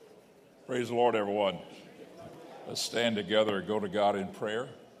Praise the Lord, everyone. Let's stand together and go to God in prayer.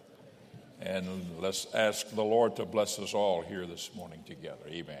 And let's ask the Lord to bless us all here this morning together.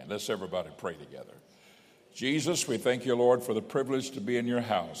 Amen. Let's everybody pray together. Jesus, we thank you, Lord, for the privilege to be in your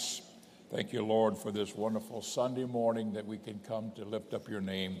house. Thank you, Lord, for this wonderful Sunday morning that we can come to lift up your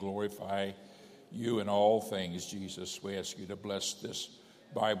name, glorify you in all things, Jesus. We ask you to bless this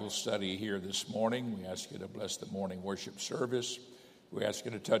Bible study here this morning. We ask you to bless the morning worship service. We ask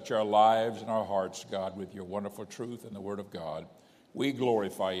you to touch our lives and our hearts, God, with your wonderful truth and the word of God. We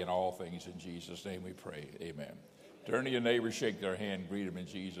glorify you in all things. In Jesus' name we pray. Amen. Turn to your neighbor, shake their hand, greet them in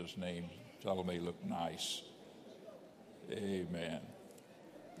Jesus' name. Tell them they look nice. Amen.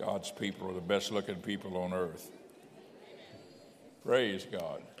 God's people are the best looking people on earth. Praise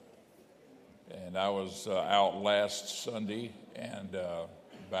God. And I was out last Sunday and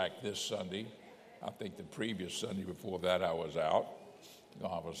back this Sunday. I think the previous Sunday before that I was out.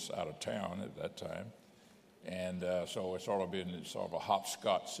 I was out of town at that time. And so it's sort of been sort of a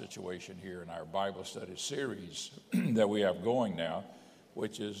hopscotch situation here in our Bible study series that we have going now,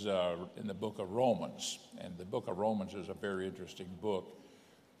 which is in the book of Romans. And the book of Romans is a very interesting book.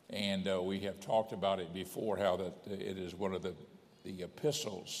 And we have talked about it before, how that it is one of the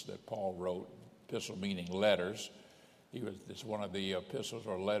epistles that Paul wrote, epistle meaning letters. It's one of the epistles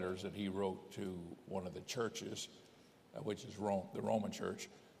or letters that he wrote to one of the churches, which is the Roman church,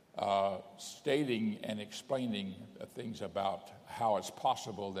 stating and explaining things about how it's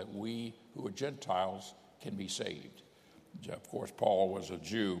possible that we who are Gentiles can be saved. Of course, Paul was a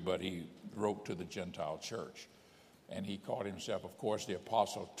Jew, but he wrote to the Gentile church. And he called himself, of course, the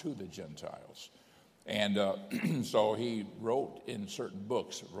apostle to the Gentiles. And so he wrote in certain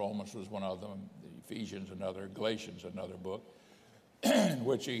books. Romans was one of them, Ephesians another, Galatians another book, in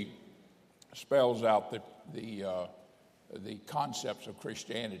which he spells out the concepts of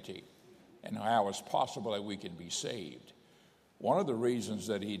Christianity and how it's possible that we can be saved. One of the reasons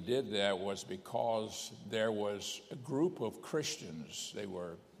that he did that was because there was a group of Christians. They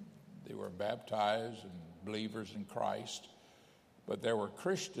were baptized and believers in Christ, but there were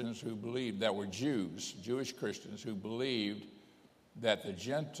Christians who believed, that were Jewish Christians who believed that the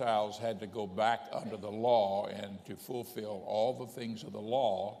Gentiles had to go back under the law and to fulfill all the things of the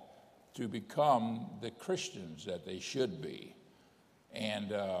law to become the Christians that they should be.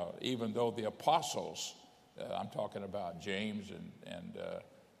 And even though the apostles, I'm talking about James and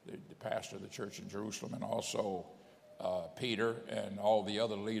the pastor of the church in Jerusalem, and also Peter and all the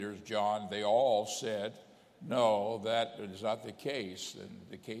other leaders, John, they all said, no, that is not the case. And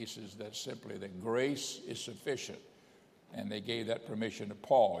the case is that simply that grace is sufficient. And they gave that permission to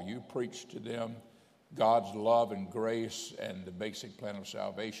Paul. You preach to them God's love and grace and the basic plan of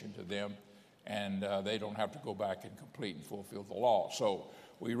salvation to them, and they don't have to go back and complete and fulfill the law. So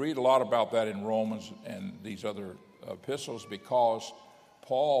we read a lot about that in Romans and these other epistles because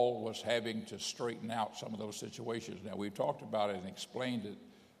Paul was having to straighten out some of those situations. Now, we've talked about it and explained it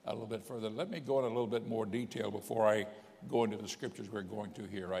a little bit further. Let me go in a little bit more detail before I go into the scriptures we're going to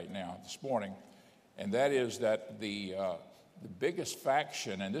here right now this morning. And that is that the biggest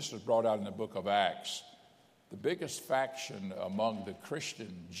faction, and this is brought out in the book of Acts, the biggest faction among the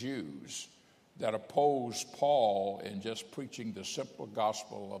Christian Jews that opposed Paul in just preaching the simple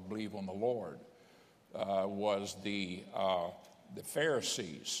gospel of believe on the Lord was the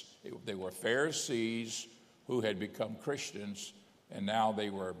Pharisees. They were Pharisees who had become Christians, and now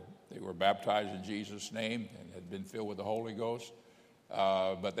they were baptized in Jesus' name and had been filled with the Holy Ghost.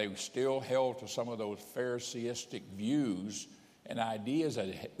 But they still held to some of those Pharisaistic views and ideas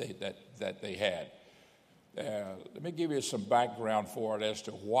that they had. Let me give you some background for it as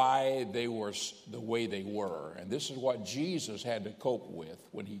to why they were the way they were. And this is what Jesus had to cope with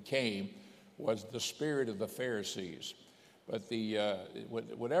when he came, was the spirit of the Pharisees. But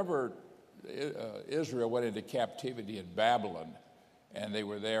whenever Israel went into captivity in Babylon, and they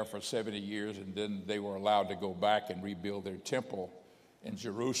were there for 70 years, and then they were allowed to go back and rebuild their temple in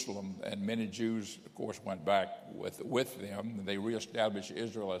Jerusalem, and many Jews, of course, went back with them, and they reestablished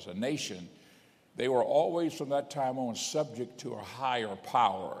Israel as a nation. They were always, from that time on, subject to a higher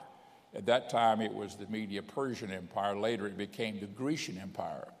power. At that time, it was the Medo-Persian Empire. Later, it became the Grecian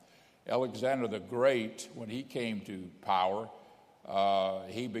Empire. Alexander the Great, when he came to power,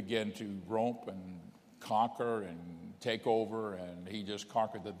 he began to roam and conquer and take over, and he just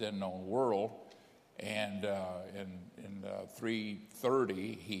conquered the then-known world. And in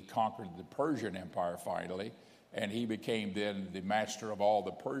 330, he conquered the Persian Empire finally, and he became then the master of all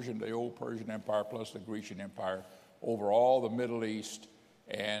the old Persian Empire plus the Grecian Empire over all the Middle East,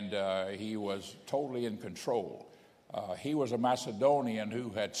 and he was totally in control. He was a Macedonian who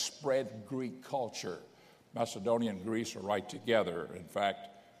had spread Greek culture. Macedonia and Greece are right together. In fact,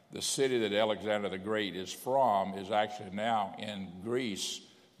 the city that Alexander the Great is from is actually now in Greece,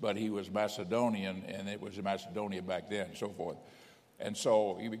 but he was Macedonian, and it was Macedonia back then, and so forth. And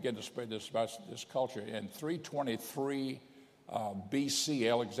so he began to spread this culture. In 323 BC,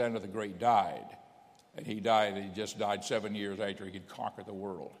 Alexander the Great died. And he just died 7 years after he had conquered the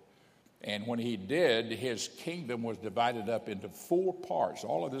world. And when he did, his kingdom was divided up into 4 parts.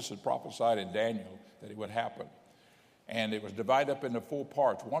 All of this is prophesied in Daniel that it would happen. And it was divided up into 4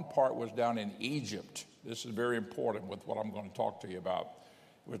 parts. One part was down in Egypt. This is very important with what I'm going to talk to you about.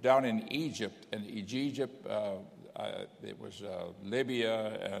 It was down in Egypt. And Egypt, it was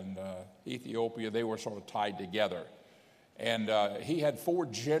Libya and Ethiopia. They were sort of tied together. And he had 4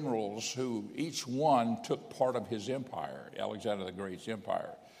 generals who each one took part of his empire, Alexander the Great's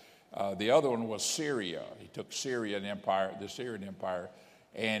empire. The other one was Syria. He took the Syrian Empire,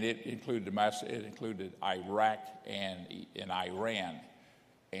 and it included Iraq and Iran.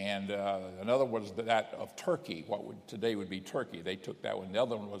 And another was that of Turkey, today would be Turkey. They took that one. The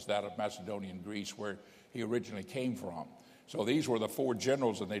other one was that of Macedonia and Greece, where he originally came from. So these were the 4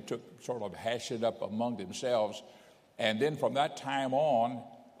 generals, and they sort of hashed it up among themselves. And then from that time on,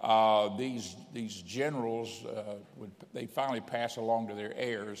 these generals, they finally pass along to their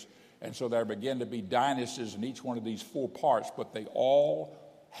heirs. And so there began to be dynasties in each one of these 4 parts, but they all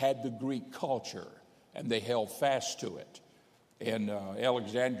had the Greek culture, and they held fast to it. In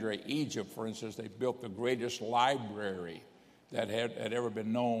Alexandria, Egypt, for instance, they built the greatest library that had ever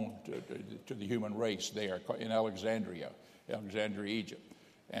been known to the human race there in Alexandria, Egypt.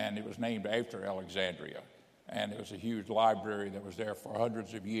 And it was named after Alexandria. And it was a huge library that was there for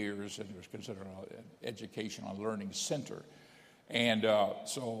hundreds of years, and it was considered an educational and learning center. And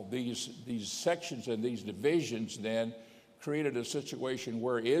so these sections and these divisions then created a situation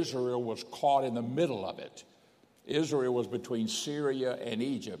where Israel was caught in the middle of it. Israel was between Syria and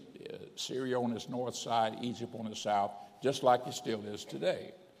Egypt. Syria on its north side, Egypt on the south, just like it still is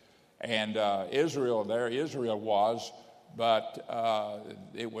today. And Israel was, but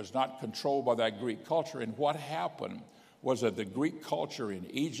it was not controlled by that Greek culture. And what happened was that the Greek culture in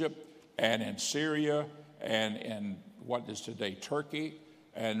Egypt and in Syria and what is today Turkey,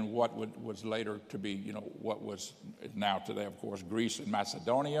 and what was later to be, what was now today, of course, Greece and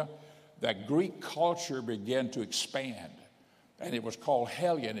Macedonia, that Greek culture began to expand, and it was called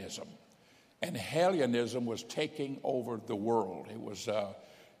Hellenism. And Hellenism was taking over the world. It was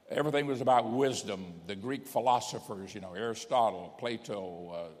everything was about wisdom. The Greek philosophers, Aristotle,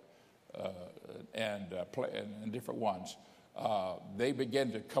 Plato, and different ones. They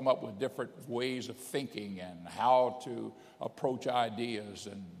began to come up with different ways of thinking and how to approach ideas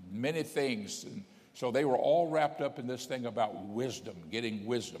and many things. And so they were all wrapped up in this thing about wisdom, getting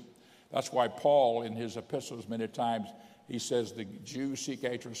wisdom. That's why Paul, in his epistles many times, he says the Jews seek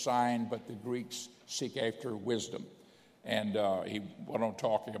after a sign, but the Greeks seek after wisdom. And he went on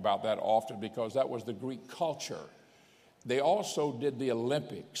talking about that often because that was the Greek culture. They also did the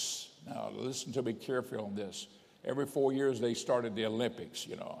Olympics. Now, listen to me carefully on this. Every 4 years they started the Olympics,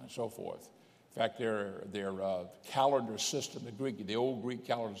 and so forth. In fact, their calendar system, the old Greek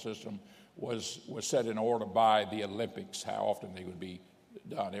calendar system, was set in order by the Olympics, how often they would be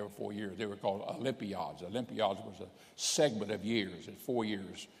done every 4 years. They were called Olympiads. Olympiads was a segment of years, 4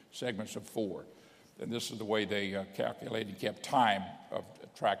 years, segments of 4. And this is the way they calculated and kept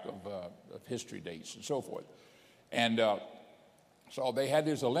track of history dates and so forth. And so they had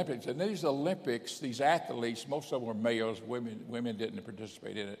these Olympics. And these Olympics, these athletes, most of them were males. Women didn't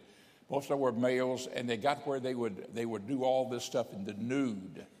participate in it. Most of them were males, and they got where they would do all this stuff in the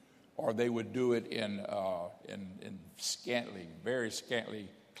nude, or they would do it in very scantily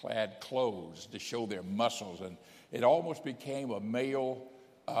clad clothes to show their muscles. And it almost became a male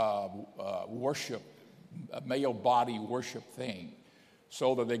male body worship thing.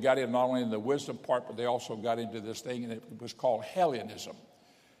 So that they got in not only in the wisdom part, but they also got into this thing, and it was called Hellenism.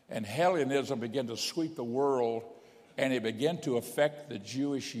 And Hellenism began to sweep the world, and it began to affect the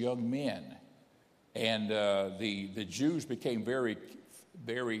Jewish young men. And the Jews became very,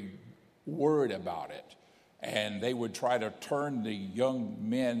 very worried about it. And they would try to turn the young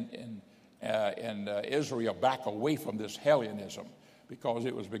men in Israel back away from this Hellenism because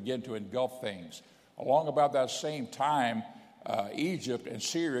it was beginning to engulf things. Along about that same time, Egypt and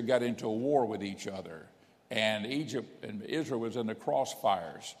Syria got into a war with each other, and Egypt and Israel was in the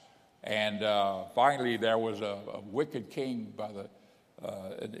crossfires. And finally, there was a wicked king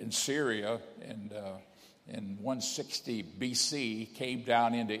in Syria, and in 160 BC, came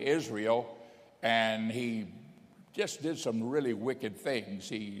down into Israel, and he just did some really wicked things.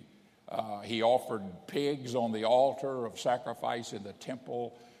 He offered pigs on the altar of sacrifice in the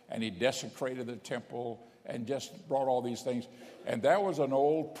temple, and he desecrated the temple and just brought all these things. And there was an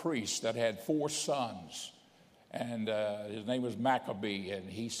old priest that had 4 sons, and his name was Maccabee, and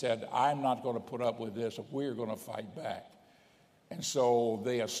he said, I'm not going to put up with this. We're going to fight back. And so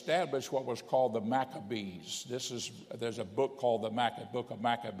they established what was called the Maccabees. There's a book called the Book of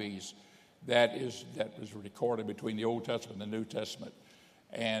Maccabees that is recorded between the Old Testament and the New Testament.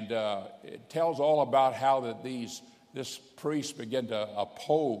 And it tells all about how that this priest began to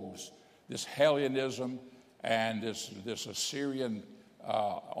oppose this Hellenism and this Assyrian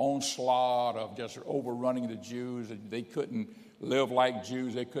onslaught of just overrunning the Jews. And they couldn't live like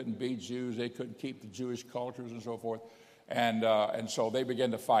Jews. They couldn't be Jews. They couldn't keep the Jewish cultures and so forth. And so they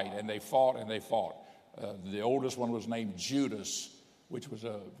began to fight, and they fought and they fought. The oldest one was named Judas, which was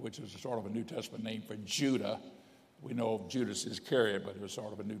a sort of a New Testament name for Judah. We know of Judas Iscariot, but it was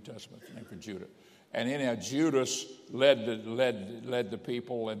sort of a New Testament name for Judah. And anyhow, Judas led the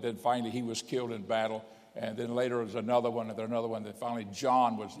people, and then finally he was killed in battle. And then later there was another one, and then another one. Then finally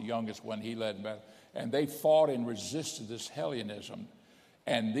John was the youngest one. He led in battle. And they fought and resisted this Hellenism.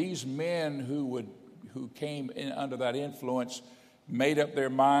 And these men who came in under that influence made up their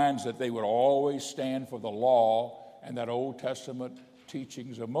minds that they would always stand for the law and that Old Testament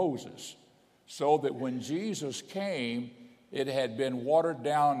teachings of Moses. So that when Jesus came, it had been watered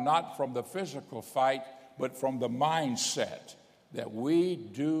down not from the physical fight, but from the mindset that we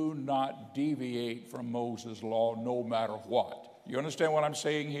do not deviate from Moses' law no matter what. You understand what I'm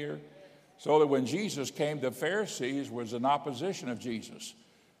saying here? So that when Jesus came, the Pharisees was in opposition of Jesus.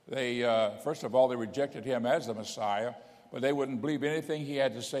 They, first of all, they rejected him as the Messiah, but they wouldn't believe anything he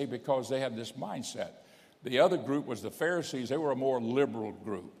had to say because they had this mindset. The other group was the Pharisees. They were a more liberal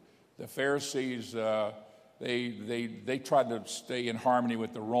group. The Pharisees, they tried to stay in harmony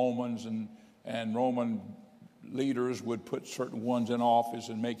with the Romans, and Roman leaders would put certain ones in office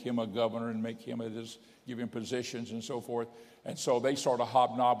and make him a governor and make him give him positions and so forth. And so they sort of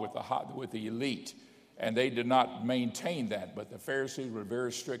hobnobbed with the elite, and they did not maintain that. But the Pharisees were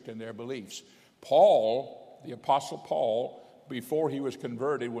very strict in their beliefs. Paul, the Apostle Paul, before he was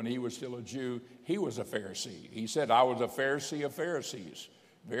converted, when he was still a Jew, he was a Pharisee. He said, I was a Pharisee of Pharisees.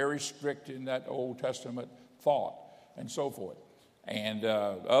 Very strict in that Old Testament thought and so forth. And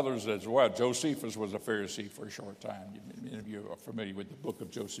others as well. Josephus was a Pharisee for a short time. Many of you are familiar with the book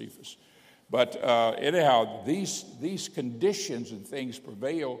of Josephus. But anyhow, these conditions and things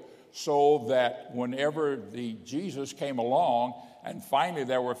prevail so that whenever Jesus came along, and finally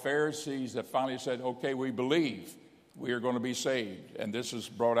there were Pharisees that finally said, okay, we believe we are going to be saved. And this is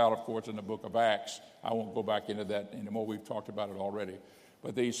brought out, of course, in the book of Acts. I won't go back into that anymore. We've talked about it already.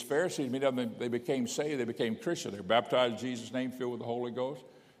 But these Pharisees, they became saved, they became Christian. They were baptized in Jesus' name, filled with the Holy Ghost,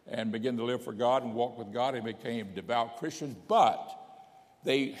 and began to live for God and walk with God, and became devout Christians. But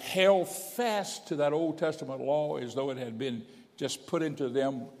they held fast to that Old Testament law as though it had been just put into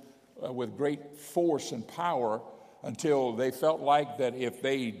them with great force and power, until they felt like that if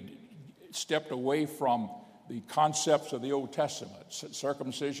they stepped away from the concepts of the Old Testament,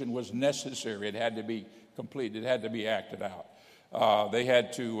 circumcision was necessary. It had to be complete. It had to be acted out. They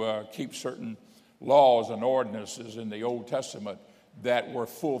had to keep certain laws and ordinances in the Old Testament that were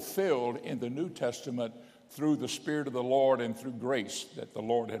fulfilled in the New Testament through the Spirit of the Lord and through grace that the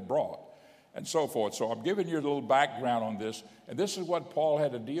Lord had brought, and so forth. So I'm giving you a little background on this, and this is what Paul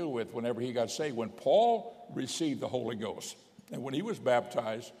had to deal with whenever he got saved. When Paul received the Holy Ghost, and when he was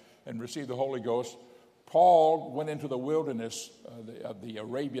baptized and received the Holy Ghost, Paul went into the wilderness of the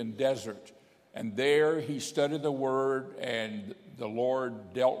Arabian desert, and there he studied the Word, and the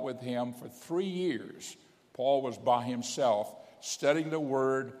Lord dealt with him for 3 years. Paul was by himself studying the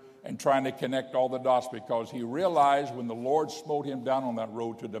Word and trying to connect all the dots, because he realized when the Lord smote him down on that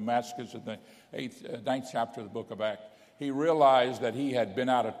road to Damascus in the 9th chapter of the book of Acts, he realized that he had been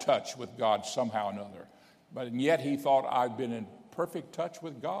out of touch with God somehow or another. But yet he thought, I've been in perfect touch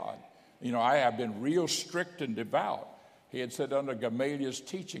with God. You know, I have been real strict and devout. He had said under Gamaliel's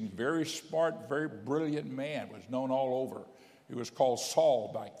teaching, very smart, very brilliant man, was known all over. He was called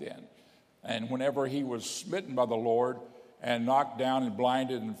Saul back then. And whenever he was smitten by the Lord and knocked down and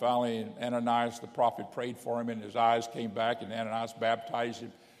blinded, and finally Ananias the prophet prayed for him, and his eyes came back, and Ananias baptized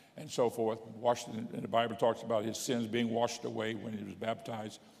him and so forth. And the Bible talks about his sins being washed away when he was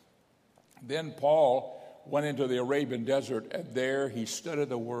baptized. Then Paul went into the Arabian desert, and there he studied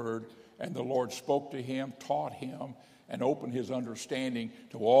the Word, and the Lord spoke to him, taught him, and opened his understanding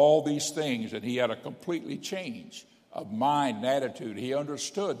to all these things, and he had a completely change of mind and attitude. He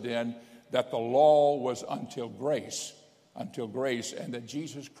understood then that the law was until grace, and that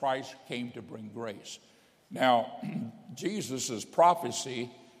Jesus Christ came to bring grace. Now, Jesus' prophecy,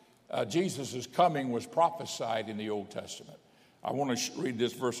 Jesus' coming was prophesied in the Old Testament. I want to read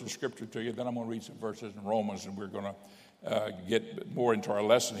this verse of Scripture to you, then I'm going to read some verses in Romans, and we're going to get more into our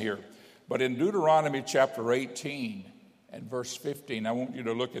lesson here. But in Deuteronomy chapter 18 and verse 15, I want you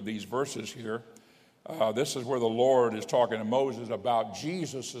to look at these verses here. This is where the Lord is talking to Moses about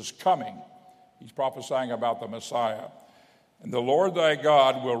Jesus' coming. He's prophesying about the Messiah. And the Lord thy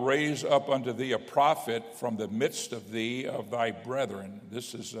God will raise up unto thee a prophet from the midst of thee of thy brethren.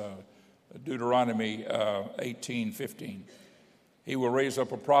 This is Deuteronomy 18:15. He will raise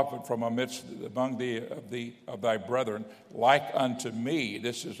up a prophet from among thee of thy brethren, like unto me.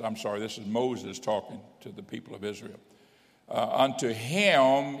 This is Moses talking to the people of Israel. Unto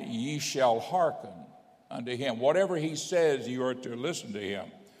him ye shall hearken. Unto him. Whatever he says, you are to listen to him.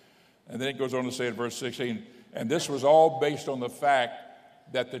 And then it goes on to say in verse 16, and this was all based on the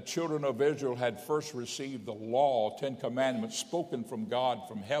fact that the children of Israel had first received the law, 10 commandments spoken from God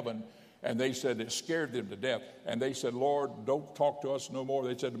from heaven, and they said it scared them to death. And they said, Lord, don't talk to us no more.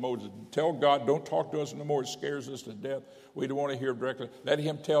 They said to Moses, tell God, don't talk to us no more. It scares us to death. We don't want to hear directly. Let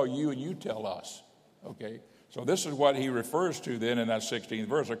him tell you and you tell us. Okay? So this is what he refers to then in that 16th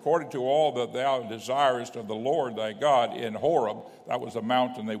verse. According to all that thou desirest of the Lord thy God in Horeb, that was the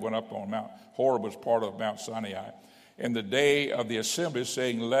mountain they went up on. Mount Horeb was part of Mount Sinai. In the day of the assembly,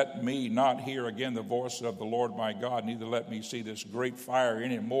 saying, let me not hear again the voice of the Lord my God, neither let me see this great fire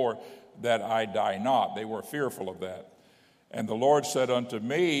any more, that I die not. They were fearful of that. And the Lord said unto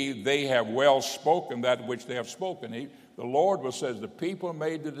me, they have well spoken that which they have spoken. The Lord says, the people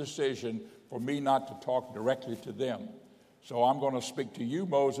made the decision for me not to talk directly to them. So I'm going to speak to you,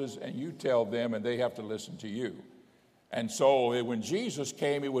 Moses, and you tell them, and they have to listen to you. And so when Jesus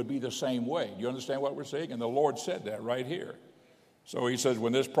came, it would be the same way. Do you understand what we're saying? And the Lord said that right here. So he says,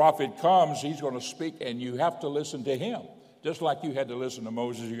 when this prophet comes, he's going to speak, and you have to listen to him. Just like you had to listen to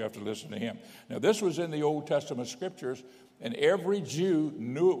Moses, you have to listen to him. Now, this was in the Old Testament scriptures, and every Jew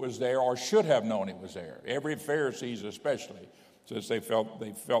knew it was there or should have known it was there. Every Pharisees especially, since they felt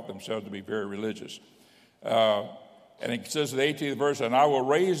themselves to be very religious. And it says in the 18th verse, and I will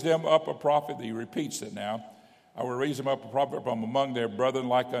raise them up a prophet. He repeats it now. I will raise them up a prophet from among their brethren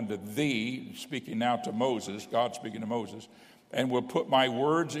like unto thee, speaking now to Moses, God speaking to Moses, and will put my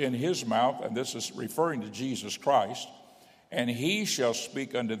words in his mouth, and this is referring to Jesus Christ, and he shall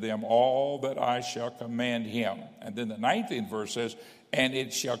speak unto them all that I shall command him. And then the 19th verse says, and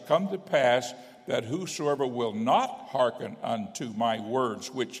it shall come to pass that whosoever will not hearken unto my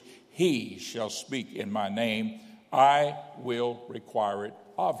words, which he shall speak in my name, I will require it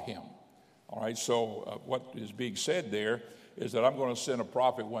of him. All right, so what is being said there is that I'm going to send a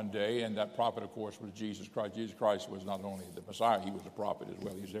prophet one day, and that prophet, of course, was Jesus Christ. Jesus Christ was not only the Messiah, he was a prophet as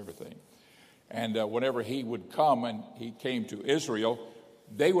well. He was everything. And whenever he would come, and he came to Israel,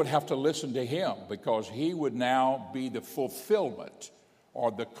 they would have to listen to him because he would now be the fulfillment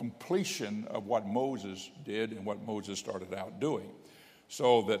or the completion of what Moses did and what Moses started out doing.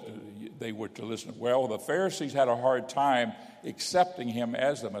 So that they were to listen. Well, the Pharisees had a hard time accepting him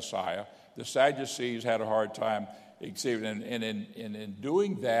as the Messiah. The Sadducees had a hard time accepting him. And in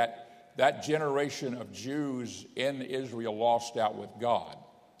doing that, that generation of Jews in Israel lost out with God.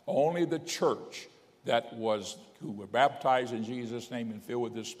 Only the church who were baptized in Jesus' name and filled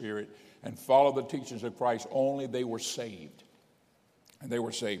with the Spirit and followed the teachings of Christ, only they were saved. And they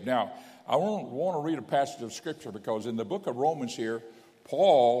were saved. Now, I want to read a passage of Scripture because in the book of Romans here,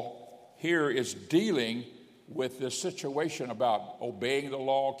 Paul here is dealing with this situation about obeying the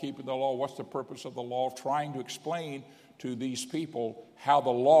law, keeping the law. What's the purpose of the law? Trying to explain to these people how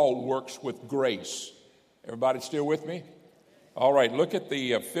the law works with grace. Everybody still with me? All right, look at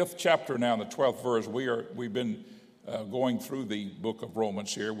the 5th chapter now, the 12th verse. We've been going through the book of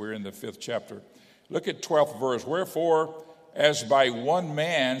Romans here. We're in the 5th chapter. Look at 12th verse. Wherefore, as by one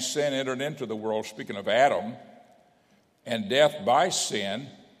man sin entered into the world, speaking of Adam, and death by sin,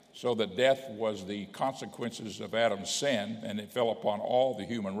 so that death was the consequences of Adam's sin, and it fell upon all the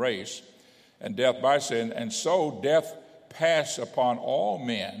human race, and death by sin, and so death passed upon all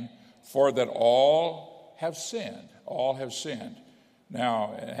men, for that all have sinned. All have sinned.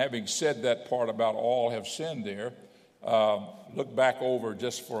 Now, having said that part about all have sinned there, look back over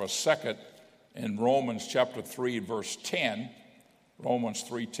just for a second in Romans chapter 3, verse 10, Romans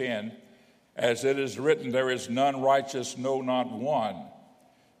 3:10, as it is written, there is none righteous, no, not one.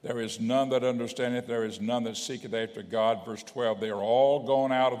 There is none that understandeth, there is none that seeketh after God. Verse 12, they are all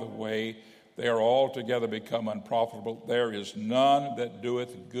gone out of the way. They are altogether become unprofitable. There is none that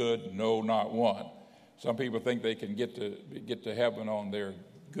doeth good, no, not one. Some people think they can get to heaven on their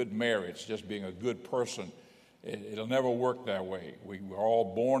good merits, just being a good person. It'll never work that way. We're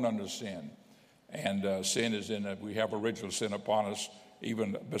all born under sin. And sin is we have original sin upon us,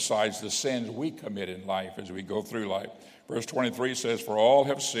 even besides the sins we commit in life as we go through life. Verse 23 says, for all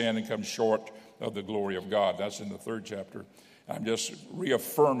have sinned and come short of the glory of God. That's in the 3rd chapter. I'm just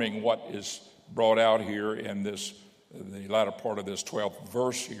reaffirming what is brought out here in the latter part of this 12th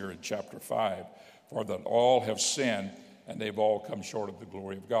verse here in chapter 5. For that all have sinned, and they've all come short of the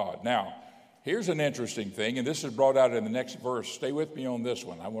glory of God. Now, here's an interesting thing, and this is brought out in the next verse. Stay with me on this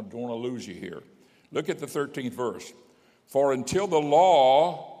one. I don't want to lose you here. Look at the 13th verse. For until the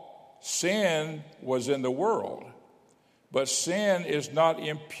law, sin was in the world, but sin is not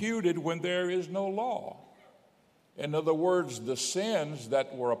imputed when there is no law. In other words, the sins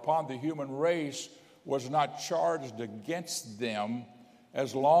that were upon the human race was not charged against them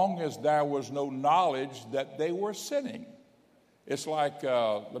as long as there was no knowledge that they were sinning. It's like,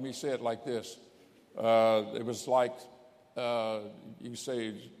 let me say it like this. It was like, you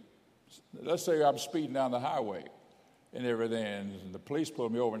say, let's say I'm speeding down the highway and everything, and the police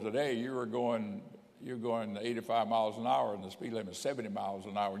pulled me over and said, hey, you're going 85 miles an hour, and the speed limit is 70 miles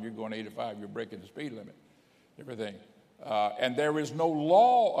an hour, and you're going 85, you're breaking the speed limit, everything. And there is no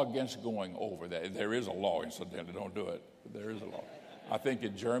law against going over that. There is a law, incidentally, don't do it, but there is a law. I think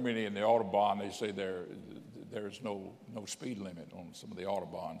in Germany, in the Autobahn, they say there is no speed limit on some of the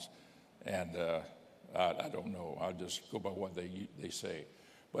Autobahns. And I don't know. I just go by what they say.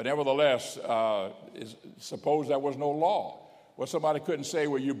 But nevertheless, suppose there was no law. Well, somebody couldn't say,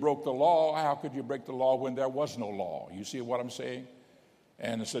 well, you broke the law. How could you break the law when there was no law? You see what I'm saying?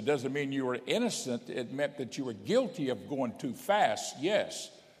 And so it doesn't mean you were innocent. It meant that you were guilty of going too fast,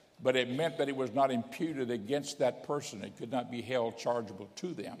 yes. But it meant that it was not imputed against that person. It could not be held chargeable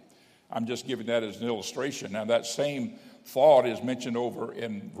to them. I'm just giving that as an illustration. Now, that same thought is mentioned over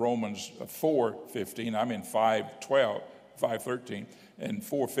in Romans 4:15. I'm in 5:13. In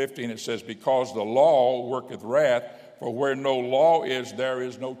 4:15 it says, because the law worketh wrath, for where no law is, there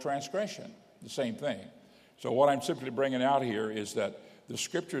is no transgression. The same thing. So what I'm simply bringing out here is that the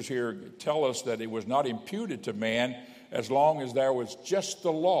scriptures here tell us that it was not imputed to man as long as there was just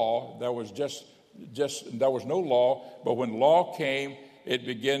the law. There was there was no law, but when law came, it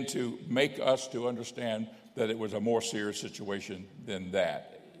began to make us to understand that it was a more serious situation than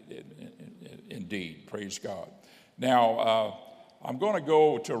that. Indeed, praise God. Now, I'm going to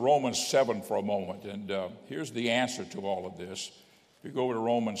go to Romans 7 for a moment, and here's the answer to all of this. If you go to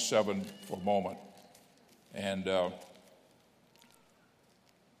Romans 7 for a moment, and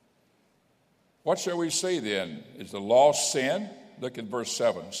what shall we say then? Is the law sin? Look at verse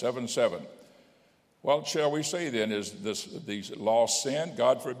 7:7. What shall we say then? Is these laws sin?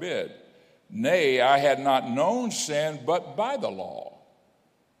 God forbid. Nay, I had not known sin but by the law.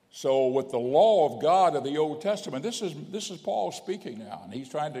 So with the law of God of the Old Testament, this is Paul speaking now, and he's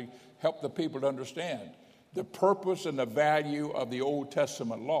trying to help the people to understand the purpose and the value of the Old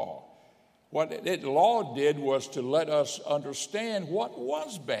Testament law. What the law did was to let us understand what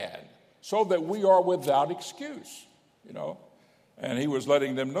was bad, so that we are without excuse, And he was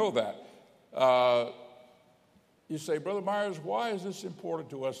letting them know that. You say, Brother Myers, why is this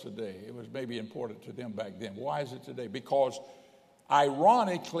important to us today? It was maybe important to them back then. Why is it today? Because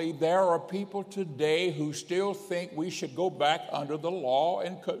ironically, there are people today who still think we should go back under the law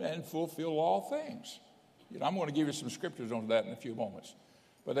and fulfill all things. I'm going to give you some scriptures on that in a few moments.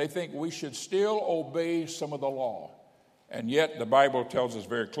 But they think we should still obey some of the law. And yet the Bible tells us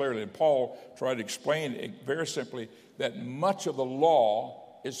very clearly, and Paul tried to explain it very simply, that much of the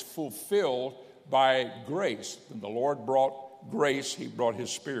law is fulfilled by grace. And the Lord brought grace, he brought his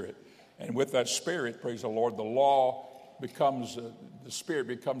Spirit. And with that Spirit, praise the Lord, the Spirit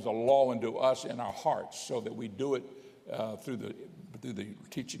becomes a law unto us in our hearts, so that we do it through the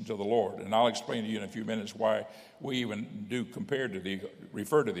teachings of the Lord. And I'll explain to you in a few minutes why we even do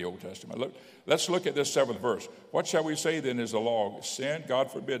refer to the Old Testament. Let's look at this 7th verse. What shall we say then is the law? Sin?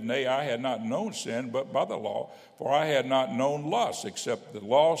 God forbid. Nay, I had not known sin but by the law, for I had not known lust, except the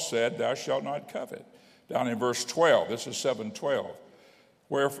law said, thou shalt not covet. Down in verse 12, this is 7:12.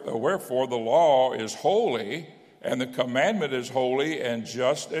 Wherefore the law is holy, and the commandment is holy and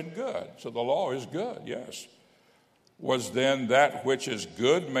just and good. So the law is good, yes. Was then that which is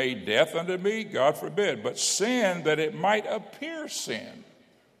good made death unto me? God forbid. But sin, that it might appear sin,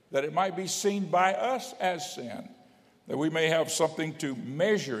 that it might be seen by us as sin, that we may have something to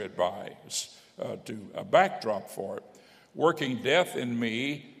measure it by, to a backdrop for it. Working death in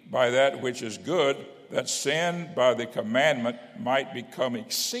me by that which is good, that sin by the commandment might become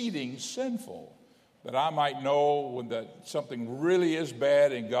exceeding sinful, that I might know when that something really is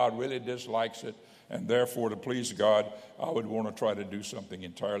bad and God really dislikes it, and therefore to please God, I would want to try to do something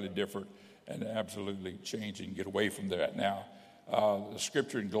entirely different and absolutely change and get away from that. Now, the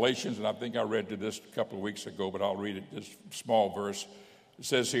scripture in Galatians, and I think I read this a couple of weeks ago, but I'll read it, this small verse. It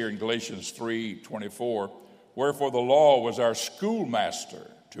says here in Galatians 3:24, wherefore the law was our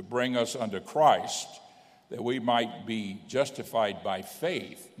schoolmaster to bring us unto Christ, that we might be justified by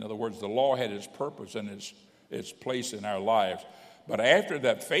faith. In other words, the law had its purpose and its place in our lives. But after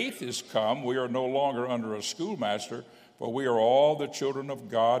that faith is come, we are no longer under a schoolmaster, for we are all the children of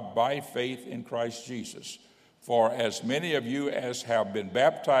God by faith in Christ Jesus. For as many of you as have been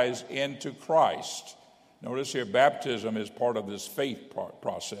baptized into Christ, notice here, baptism is part of this faith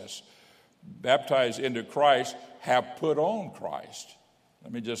process. Baptized into Christ, have put on Christ.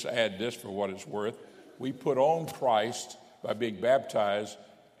 Let me just add this for what it's worth. We put on Christ by being baptized,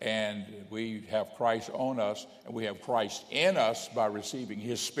 and we have Christ on us, and we have Christ in us by receiving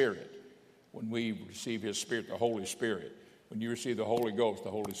His Spirit. When we receive His Spirit, the Holy Spirit. When you receive the Holy Ghost, the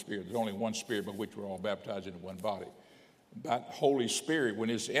Holy Spirit, there's only one Spirit by which we're all baptized into one body. That Holy Spirit, when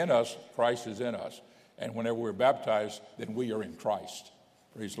it's in us, Christ is in us. And whenever we're baptized, then we are in Christ.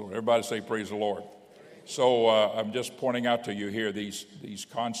 Praise the Lord. Everybody say praise the Lord. So I'm just pointing out to you here these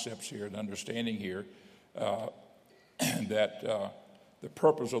concepts here and understanding here that the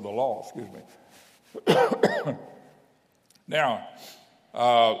purpose of the law, Now,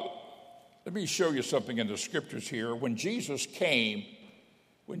 let me show you something in the scriptures here. When Jesus came,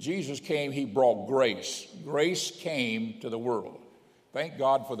 He brought grace. Grace came to the world. Thank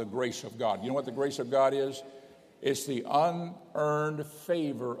God for the grace of God. You know what the grace of God is? It's the unearned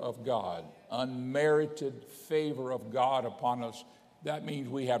favor of God, unmerited favor of God upon us. That means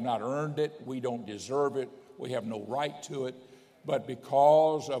we have not earned it. We don't deserve it. We have no right to it. But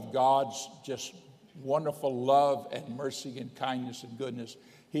because of God's just wonderful love and mercy and kindness and goodness,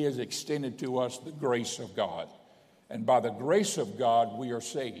 He has extended to us the grace of God. And by the grace of God, we are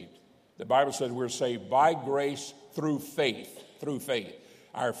saved. The Bible says we're saved by grace through faith. Through faith.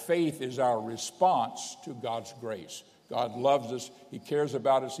 Our faith is our response to God's grace. God loves us. He cares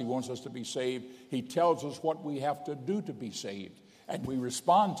about us. He wants us to be saved. He tells us what we have to do to be saved. And we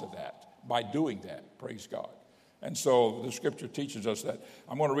respond to that by doing that. Praise God. And so the scripture teaches us that.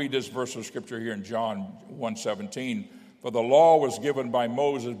 I'm going to read this verse of scripture here in John 1:17. For the law was given by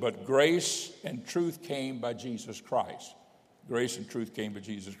Moses, but grace and truth came by Jesus Christ. Grace and truth came by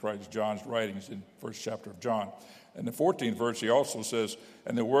Jesus Christ. John's writings in the first chapter of John. In the 14th verse, he also says,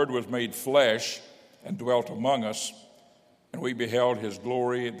 and the Word was made flesh and dwelt among us, and we beheld His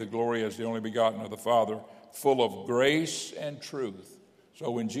glory, the glory as the only begotten of the Father, full of grace and truth.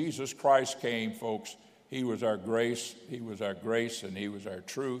 So when Jesus Christ came, folks, He was our grace, and He was our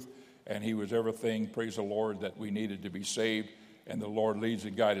truth, and He was everything, praise the Lord, that we needed to be saved, and the Lord leads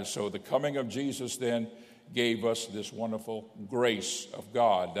and guides us. So the coming of Jesus then gave us this wonderful grace of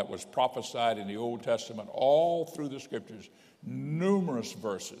God that was prophesied in the Old Testament all through the scriptures, numerous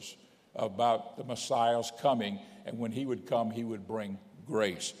verses about the Messiah's coming, and when He would come, He would bring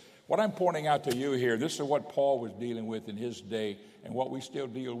grace. What I'm pointing out to you here, this is what Paul was dealing with in his day, and what we still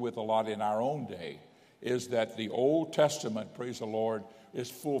deal with a lot in our own day, is that the Old Testament, praise the Lord, is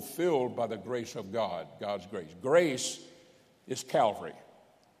fulfilled by the grace of God, God's grace. Grace is Calvary.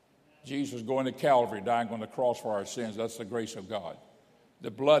 Jesus going to Calvary, dying on the cross for our sins, that's the grace of God.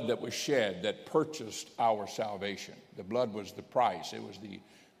 The blood that was shed that purchased our salvation. The blood was the price. It was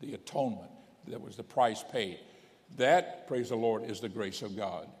the atonement. That was the price paid. That, praise the Lord, is the grace of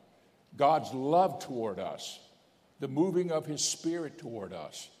God. God's love toward us. The moving of His Spirit toward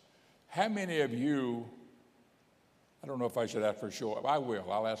us. How many of you, I don't know if I should ask for a show, I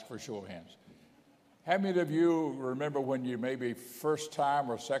will. I'll ask for a show of hands. How many of you remember when you maybe first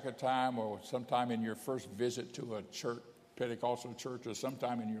time or second time or sometime in your first visit to a church, Pentecostal church, or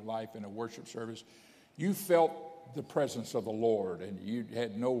sometime in your life in a worship service, you felt the presence of the Lord and you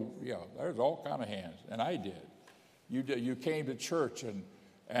had there's all kind of hands, and I did. You came to church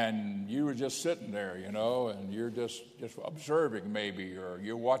and you were just sitting there, and you're just observing maybe, or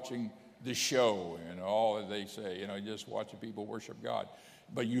you're watching the show, all that they say, just watching people worship God.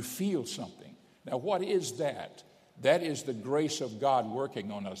 But you feel something. Now, what is that? That is the grace of God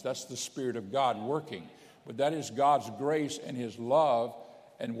working on us. That's the Spirit of God working. But that is God's grace and His love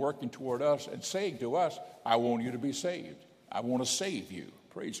and working toward us and saying to us, I want you to be saved. I want to save you.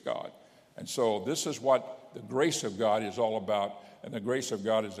 Praise God. And so this is what the grace of God is all about. And the grace of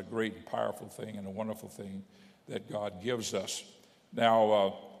God is a great and powerful thing and a wonderful thing that God gives us.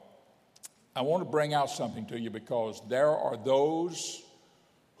 Now, I want to bring out something to you because there are those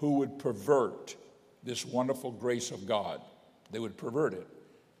who would pervert this wonderful grace of God. They would pervert it.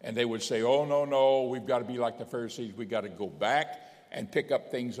 And they would say, oh, no, we've got to be like the Pharisees. We've got to go back and pick up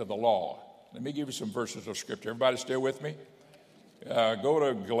things of the law. Let me give you some verses of Scripture. Everybody still with me? Go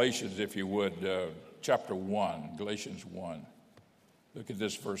to Galatians, if you would, chapter 1, Galatians 1. Look at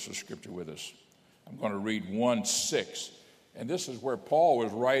this verse of Scripture with us. I'm going to read 1:6. And this is where Paul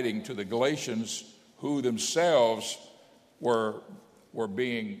was writing to the Galatians who themselves were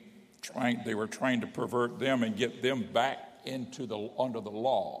trying to pervert them and get them back under the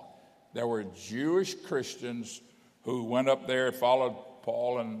law. There were Jewish Christians who went up there, followed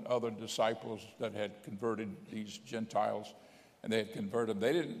Paul and other disciples that had converted these Gentiles, and they had converted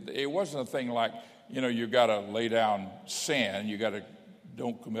them. It wasn't a thing like, you got to lay down sin, you got to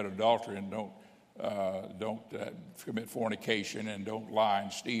don't commit adultery and don't commit fornication and don't lie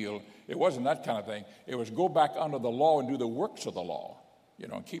and steal. It wasn't that kind of thing. It was go back under the law and do the works of the law,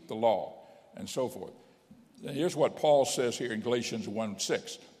 and keep the law and so forth. And here's what Paul says here in Galatians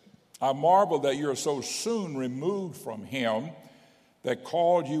 1:6. I marvel that you're so soon removed from him that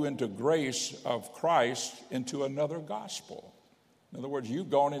called you into grace of Christ into another gospel. In other words, you've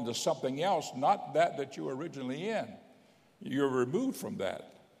gone into something else, not that you were originally in. You're removed from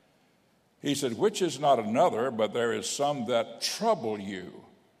that. He said, which is not another, but there is some that trouble you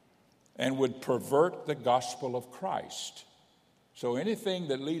and would pervert the gospel of Christ. So anything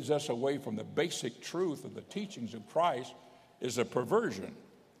that leads us away from the basic truth of the teachings of Christ is a perversion.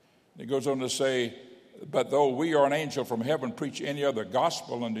 He goes on to say, but though we or an angel from heaven preach any other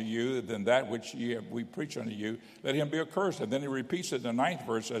gospel unto you than that which we preach unto you, let him be accursed. And then he repeats it in the 9th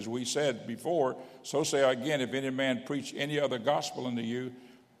verse, as we said before, so say I again, if any man preach any other gospel unto you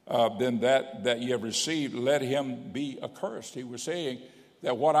than that ye have received, let him be accursed. He was saying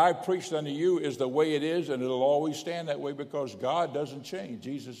that what I preached unto you is the way it is, and it'll always stand that way because God doesn't change.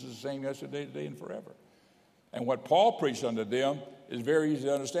 Jesus is the same yesterday, today, and forever. And what Paul preached unto them is very easy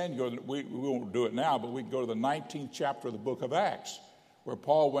to understand. We won't do it now, but we can go to the 19th chapter of the book of Acts, where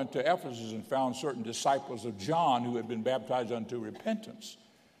Paul went to Ephesus and found certain disciples of John who had been baptized unto repentance.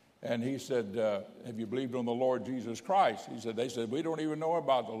 And he said, have you believed on the Lord Jesus Christ? They said, we don't even know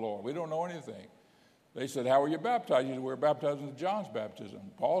about the Lord. We don't know anything. They said, how were you baptized? He said, we were baptized into John's baptism.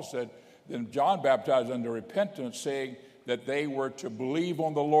 Paul said, then John baptized unto repentance, saying that they were to believe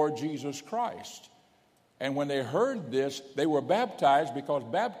on the Lord Jesus Christ. And when they heard this, they were baptized because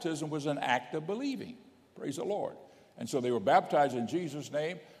baptism was an act of believing. Praise the Lord. And so they were baptized in Jesus'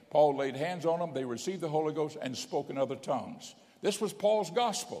 name. Paul laid hands on them. They received the Holy Ghost and spoke in other tongues. This was Paul's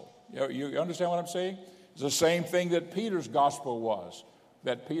gospel. You understand what I'm saying? It's the same thing that Peter's gospel was,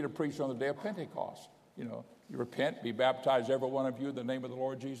 that Peter preached on the day of Pentecost. You repent, be baptized, every one of you, in the name of the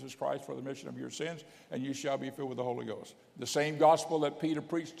Lord Jesus Christ for the remission of your sins, and you shall be filled with the Holy Ghost. The same gospel that Peter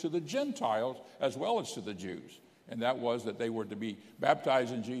preached to the Gentiles as well as to the Jews. And that was that they were to be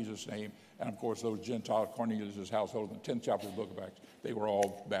baptized in Jesus' name. And, of course, those Gentiles, Cornelius' household, in the 10th chapter of the book of Acts, they were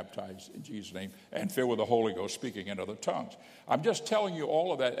all baptized in Jesus' name and filled with the Holy Ghost, speaking in other tongues. I'm just telling you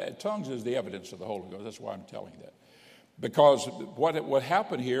all of that. Tongues is the evidence of the Holy Ghost. That's why I'm telling you that. Because what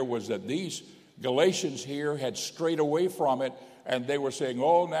happened here was that these Galatians here had strayed away from it, and they were saying,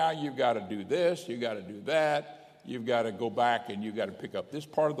 oh, now you've got to do this, you've got to do that, you've got to go back and you've got to pick up this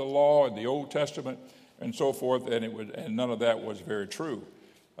part of the law in the Old Testament and so forth, and none of that was very true.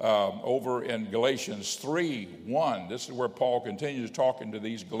 Over in Galatians 3:1, this is where Paul continues talking to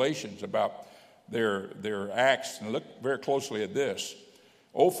these Galatians about their acts, and look very closely at this.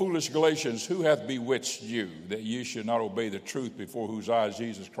 O foolish Galatians, who hath bewitched you, that ye should not obey the truth, before whose eyes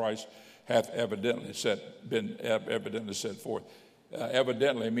Jesus Christ hath been evidently set forth.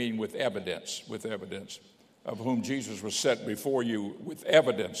 Evidently meaning with evidence, of whom Jesus was set before you with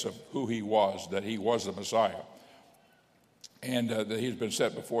evidence of who he was, that he was the Messiah, and that he's been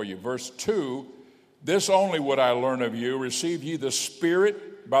set before you. Verse 2, this only would I learn of you, receive ye the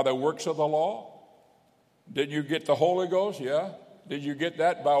Spirit by the works of the law? Didn't you get the Holy Ghost? Yeah. Did you get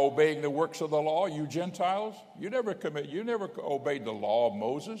that by obeying the works of the law, you Gentiles? You never obeyed the law of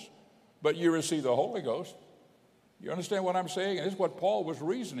Moses, but you received the Holy Ghost. You understand what I'm saying? And this is what Paul was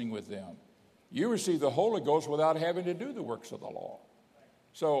reasoning with them. You received the Holy Ghost without having to do the works of the law.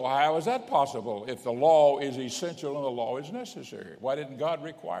 So how is that possible if the law is essential and the law is necessary? Why didn't God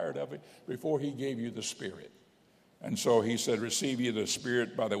require it of it before he gave you the Spirit? And so he said, receive ye the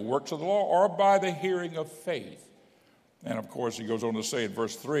Spirit by the works of the law or by the hearing of faith. And of course he goes on to say in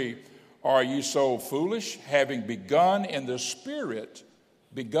verse 3, are ye so foolish, having begun in the Spirit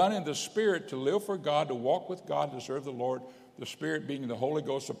to live for God, to walk with God, to serve the Lord, the Spirit being the Holy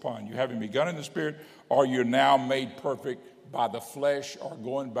Ghost upon you, having begun in the Spirit, are you now made perfect by the flesh, or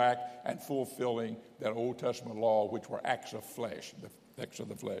going back and fulfilling that Old Testament law, which were acts of flesh, the acts of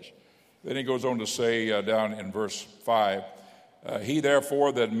the flesh. Then he goes on to say down in verse 5, he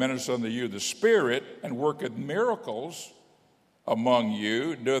therefore that ministereth unto you the Spirit and worketh miracles among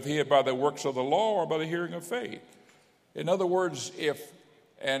you, doeth he it by the works of the law or by the hearing of faith? In other words,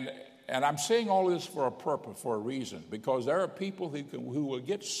 and I'm saying all this for a purpose, for a reason, because there are people who will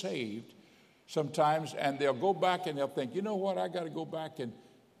get saved sometimes, and they'll go back and they'll think, you know what, I got to go back, and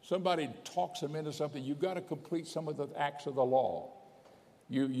somebody talks them into something. You've got to complete some of the acts of the law.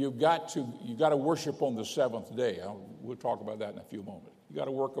 You've got to worship on the seventh day. We'll talk about that in a few moments. You got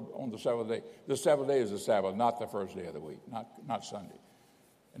to work on the seventh day. The seventh day is the Sabbath, not the first day of the week, not Sunday,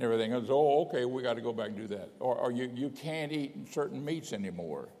 and everything else. Oh, okay, we got to go back and do that. Or you can't eat certain meats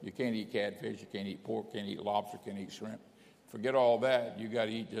anymore. You can't eat catfish. You can't eat pork. Can't eat lobster. Can't eat shrimp. Forget all that. You got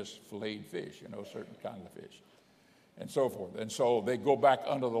to eat just filleted fish. Certain kinds of fish, and so forth. And so they go back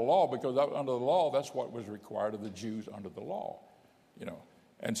under the law, because under the law, that's what was required of the Jews under the law.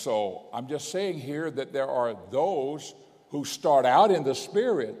 And so I'm just saying here that there are those who start out in the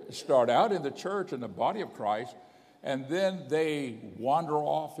Spirit, start out in the church and the body of Christ, and then they wander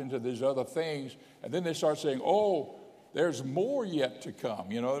off into these other things, and then they start saying, oh, there's more yet to come.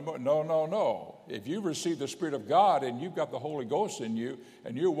 No. If you receive the Spirit of God and you've got the Holy Ghost in you,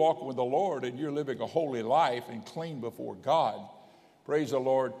 and you're walking with the Lord and you're living a holy life and clean before God, praise the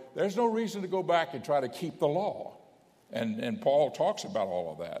Lord, there's no reason to go back and try to keep the law. And Paul talks about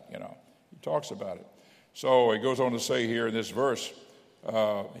all of that, He talks about it. So he goes on to say here in this verse,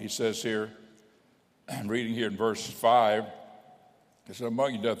 he says here, I'm reading here in verse 5, it says,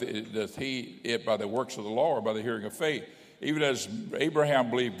 among you doth he it by the works of the law or by the hearing of faith? Even as Abraham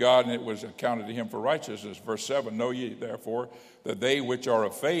believed God, and it was accounted to him for righteousness. Verse 7, know ye therefore that they which are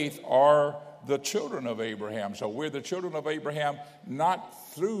of faith are the children of Abraham. So we're the children of Abraham,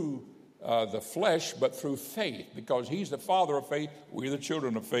 not through the flesh, but through faith, because he's the father of faith. We're the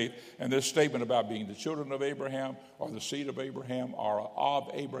children of faith. And this statement about being the children of Abraham, or the seed of Abraham, or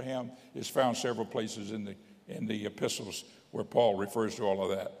of Abraham, is found several places in the epistles where Paul refers to all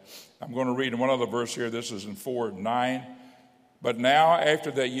of that. I'm going to read one other verse here. This is in 4:9. But now,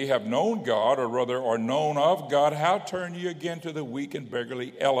 after that ye have known God, or rather are known of God, how turn ye again to the weak and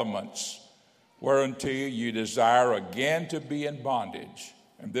beggarly elements, whereunto you desire again to be in bondage?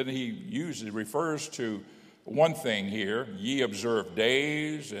 And then he refers to one thing here: ye observe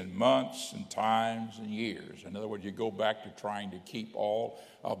days and months and times and years. In other words, you go back to trying to keep all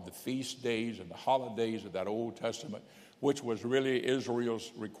of the feast days and the holidays of that Old Testament, which was really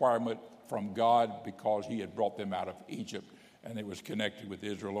Israel's requirement from God, because he had brought them out of Egypt, and it was connected with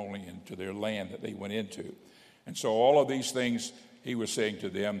Israel only into their land that they went into. And so all of these things he was saying to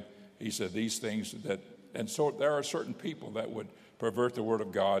them, he said these things and so there are certain people that would pervert the word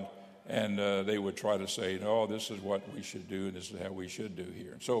of God, and they would try to say, no, this is what we should do, and this is how we should do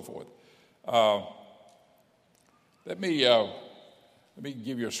here, and so forth. Let me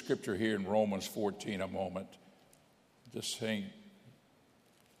give you a scripture here in Romans 14 a moment. Just saying,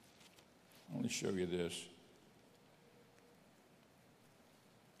 let me show you this.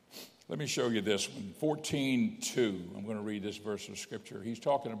 Let me show you this one, 14:2. I'm going to read this verse of scripture.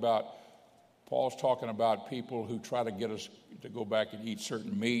 Paul's talking about people who try to get us to go back and eat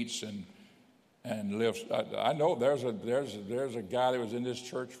certain meats and live. I know there's a guy that was in this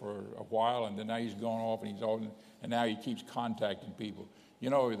church for a while, and then now he's gone off, and now he keeps contacting people.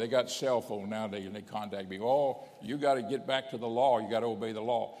 They got cell phone nowadays, and they contact me. Oh, you got to get back to the law. You got to obey the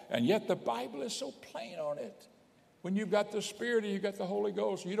law. And yet the Bible is so plain on it. When you've got the Spirit and you've got the Holy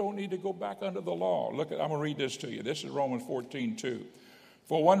Ghost, you don't need to go back under the law. I'm going to read this to you. This is Romans 14:2.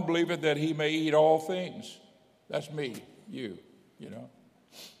 For one believeth that he may eat all things. That's me, you. You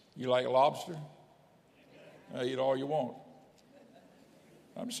like lobster? Eat all you want.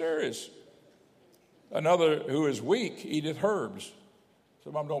 I'm serious. Another who is weak eateth herbs.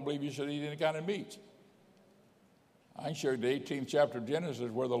 Some of them don't believe you should eat any kind of meat. I can show you the 18th chapter of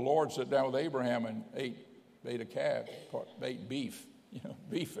Genesis where the Lord sat down with Abraham and ate a calf, ate beef,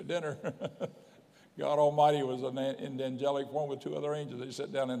 beef for dinner. God Almighty was in the angelic form with two other angels. They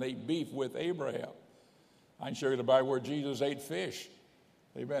sat down and ate beef with Abraham. I can show you the Bible where Jesus ate fish.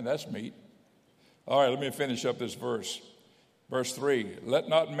 Amen, that's meat. All right, let me finish up this verse. Verse 3, let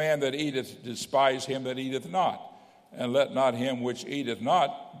not man that eateth despise him that eateth not, and let not him which eateth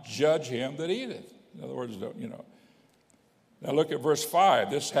not judge him that eateth. In other words, Now look at verse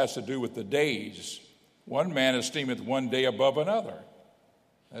 5. This has to do with the days. One man esteemeth one day above another.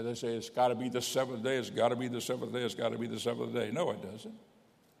 As they say, it's got to be the seventh day, it's got to be the seventh day, it's got to be the seventh day. No, it doesn't.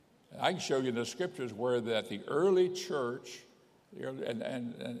 I can show you in the scriptures where that the early church,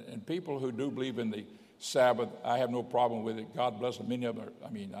 and people who do believe in the Sabbath, I have no problem with it. God bless them. Many of them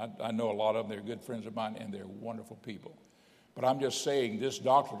I know a lot of them. They're good friends of mine, and they're wonderful people. But I'm just saying this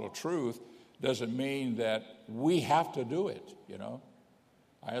doctrinal truth doesn't mean that we have to do it, you know.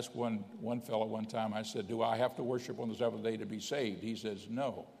 I asked one fellow one time, I said, do I have to worship on the seventh day to be saved? He says,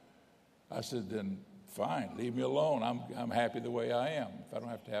 no. I said, then fine, leave me alone. I'm happy the way I am. If I don't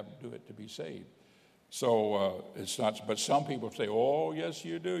have to do it to be saved. So it's not, but some people say, oh, yes,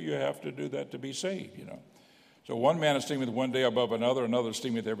 you do. You have to do that to be saved, you know. So one man esteemeth one day above another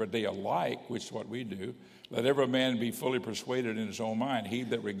esteemeth every day alike, which is what we do. Let every man be fully persuaded in his own mind. He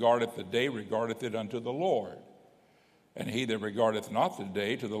that regardeth the day regardeth it unto the Lord. And he that regardeth not the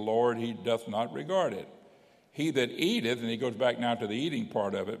day to the Lord, he doth not regard it. He that eateth, and he goes back now to the eating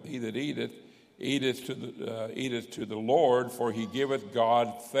part of it, he that eateth to the Lord, for he giveth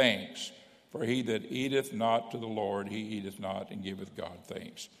God thanks. For he that eateth not to the Lord, he eateth not and giveth God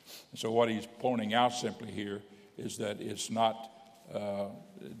thanks. And so what he's pointing out simply here is that it's not,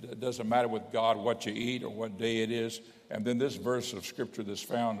 it doesn't matter with God what you eat or what day it is. And then this verse of Scripture that's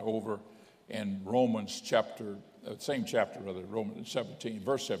found over in Romans chapter, Romans 17,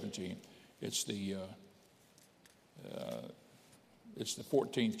 verse 17. It's the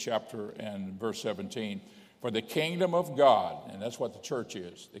 14th chapter and verse 17. For the kingdom of God, and that's what the church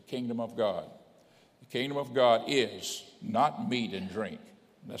is, the kingdom of God. The kingdom of God is not meat and drink.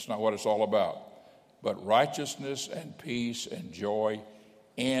 That's not what it's all about. But righteousness and peace and joy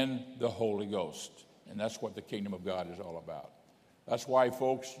in the Holy Ghost. And that's what the kingdom of God is all about. That's why,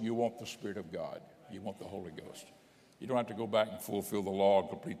 folks, you want the Spirit of God. You want the Holy Ghost. You don't have to go back and fulfill the law,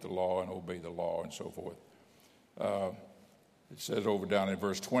 complete the law, and obey the law, and so forth. It says over down in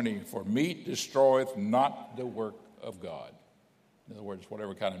verse 20, for meat destroyeth not the work of God. In other words,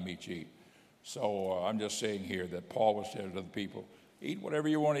 whatever kind of meat you eat. So I'm just saying here that Paul was telling to the people, eat whatever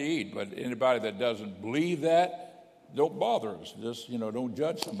you want to eat, but anybody that doesn't believe that, don't bother us. Just, don't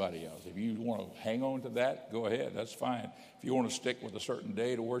judge somebody else. If you want to hang on to that, go ahead. That's fine. If you want to stick with a certain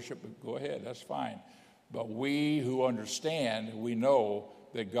day to worship, go ahead. That's fine. But we who understand, we know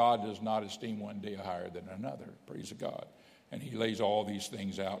that God does not esteem one day higher than another. Praise God. And he lays all these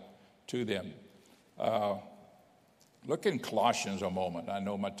things out to them. Look in Colossians a moment. I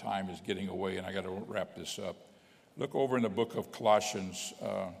know my time is getting away and I got to wrap this up. Look over in the book of Colossians.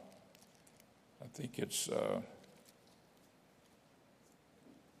 I think it's,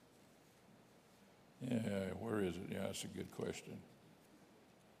 where is it? Yeah, that's a good question.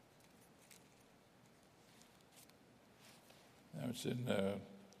 Now it's in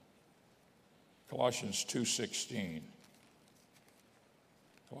Colossians 2:16.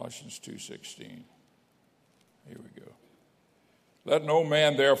 Colossians 2:16. Here we go. Let no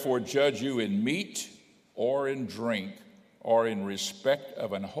man therefore judge you in meat or in drink or in respect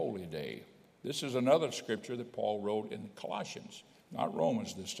of an holy day. This is another scripture that Paul wrote in Colossians, not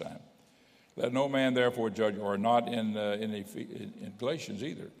Romans this time. Let no man therefore judge, or not in Galatians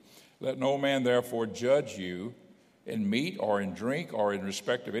either. Let no man therefore judge you in meat or in drink or in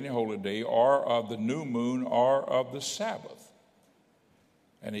respect of any holy day or of the new moon or of the Sabbath.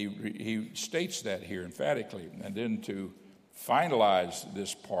 And he states that here emphatically. And then to finalize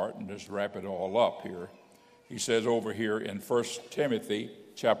this part and just wrap it all up here, he says over here in 1 Timothy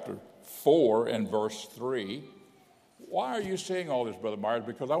chapter 4 and verse 3, why are you saying all this, Brother Myers?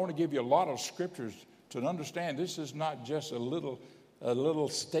 Because I want to give you a lot of scriptures to understand this is not just a little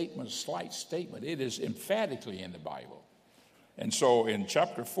statement, slight statement. It is emphatically in the Bible. And so in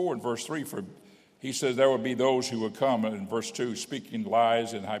chapter 4 and verse 3, he says there will be those who will come, in verse 2, speaking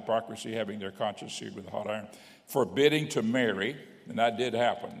lies and hypocrisy, having their conscience seared with a hot iron, forbidding to marry, and that did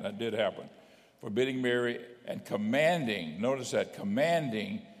happen, forbidding marry and commanding, notice that,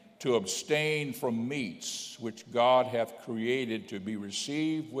 commanding to abstain from meats which God hath created to be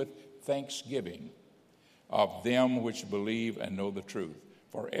received with thanksgiving of them which believe and know the truth.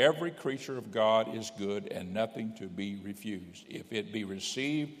 For every creature of God is good and nothing to be refused, if it be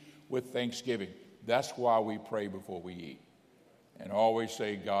received with thanksgiving. That's why we pray before we eat. And always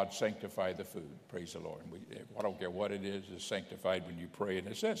say, God, sanctify the food. Praise the Lord. I don't care what it is, it's sanctified when you pray. And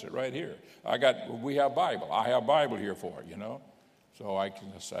it says it right here. We have Bible. I have Bible here for it, So I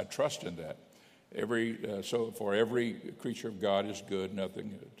trust in that. So for every creature of God is good,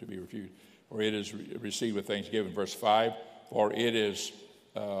 nothing to be refused. For it is received with thanksgiving. Verse 5, for it is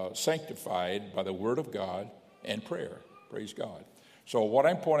sanctified by the word of God and prayer. Praise God. So what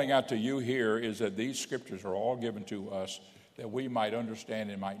I'm pointing out to you here is that these scriptures are all given to us that we might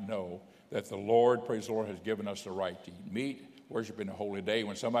understand and might know that the Lord, praise the Lord, has given us the right to eat meat, worship in the holy day.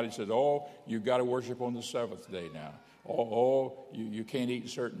 When somebody says, oh, you've got to worship on the seventh day now. You can't eat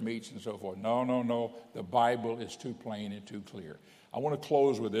certain meats and so forth. No. The Bible is too plain and too clear. I want to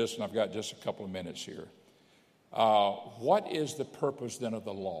close with this, and I've got just a couple of minutes here. What is the purpose then of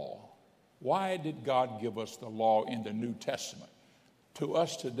the law? Why did God give us the law in the New Testament? To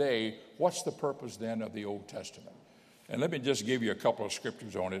us today, what's the purpose then of the Old Testament? And let me just give you a couple of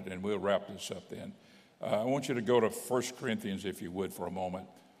scriptures on it, and we'll wrap this up then. I want you to go to 1 Corinthians, if you would, for a moment.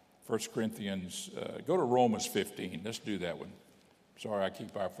 1 Corinthians, go to Romans 15. Let's do that one. Sorry, I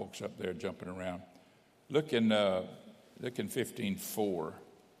keep our folks up there jumping around. Look in 15:4.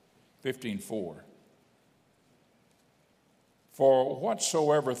 15:4. For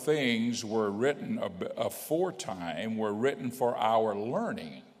whatsoever things were written aforetime were written for our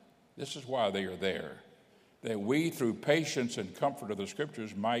learning. This is why they are there, that we through patience and comfort of the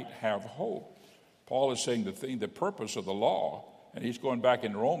Scriptures might have hope. Paul is saying the purpose of the law, and he's going back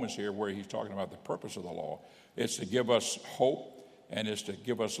in Romans here where he's talking about the purpose of the law. It's to give us hope, and it's to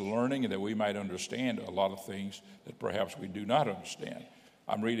give us learning, and that we might understand a lot of things that perhaps we do not understand.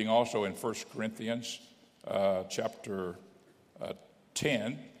 I'm reading also in 1 Corinthians chapter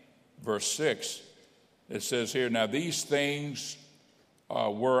 10, verse 6. It says here, now these things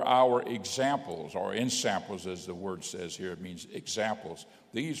were our examples, or ensamples as the word says here. It means examples.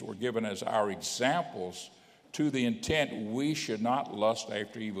 These were given as our examples to the intent we should not lust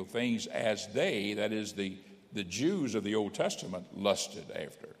after evil things as they, that is the Jews of the Old Testament, lusted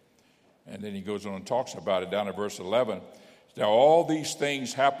after. And then he goes on and talks about it down at verse 11. Now all these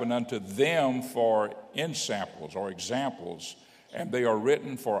things happen unto them for ensamples or examples, and they are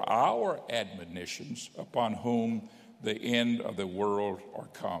written for our admonitions, upon whom the end of the world are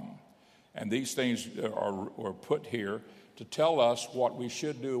come. And these things are put here to tell us what we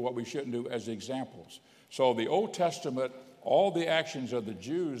should do, what we shouldn't do as examples. So the Old Testament, all the actions of the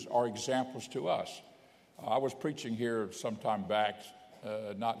Jews are examples to us. I was preaching here some time back,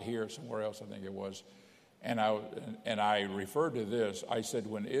 not here, somewhere else I think it was, and I referred to this. I said,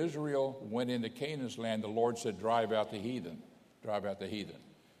 when Israel went into Canaan's land, the Lord said, drive out the heathen, drive out the heathen.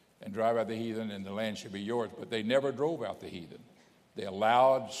 And drive out the heathen, and the land should be yours. But they never drove out the heathen. They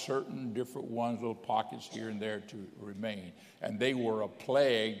allowed certain different ones, little pockets here and there, to remain. And they were a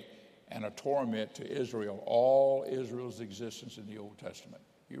plague and a torment to Israel, all Israel's existence in the Old Testament.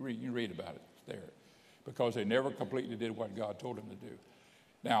 You read about it. It's there. Because they never completely did what God told them to do.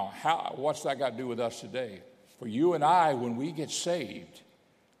 Now, what's that got to do with us today? For you and I, when we get saved,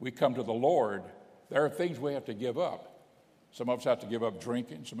 we come to the Lord, there are things we have to give up. Some of us have to give up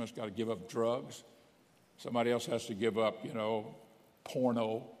drinking. Some of us got to give up drugs. Somebody else has to give up,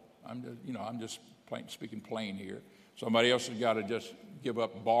 porno. I'm just speaking plain here. Somebody else has got to just give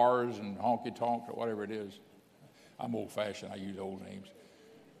up bars and honky-tonk or whatever it is. I'm old-fashioned. I use old names.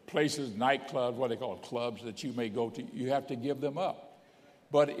 Places, nightclubs, what they call it, clubs that you may go to, you have to give them up.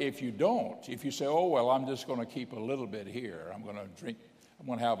 But if you don't, if you say, oh, well, I'm just going to keep a little bit here. I'm going to drink. I'm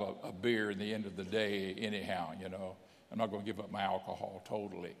going to have a beer at the end of the day anyhow, I'm not going to give up my alcohol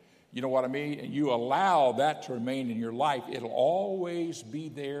totally. You know what I mean? And you allow that to remain in your life, it'll always be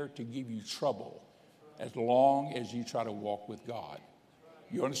there to give you trouble as long as you try to walk with God.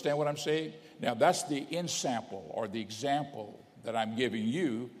 You understand what I'm saying? Now, that's the ensample or the example that I'm giving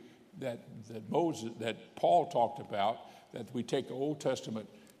you that Paul talked about, that we take the Old Testament,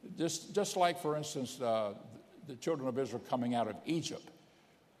 just like, for instance, the children of Israel coming out of Egypt.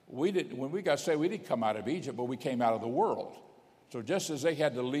 When we got saved, we didn't come out of Egypt, but we came out of the world. So just as they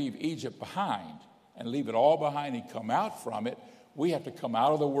had to leave Egypt behind and leave it all behind and come out from it, we have to come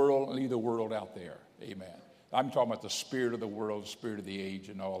out of the world and leave the world out there. Amen. I'm talking about the spirit of the world, the spirit of the age,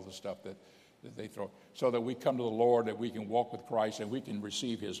 and all the stuff that they throw. So that we come to the Lord, that we can walk with Christ, and we can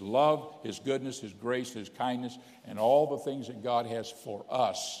receive His love, His goodness, His grace, His kindness, and all the things that God has for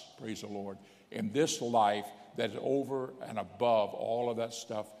us, praise the Lord, in this life that is over and above all of that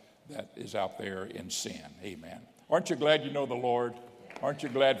stuff that is out there in sin. Amen. Aren't you glad you know the Lord? Aren't you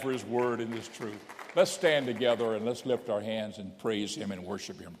glad for His word and His truth? Let's stand together and let's lift our hands and praise Him and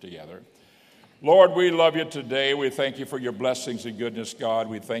worship Him together. Lord, we love You today. We thank You for Your blessings and goodness, God.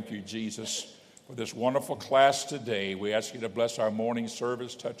 We thank You, Jesus, for this wonderful class today. We ask You to bless our morning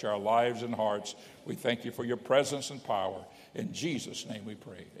service, touch our lives and hearts. We thank You for Your presence and power. In Jesus' name we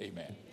pray. Amen.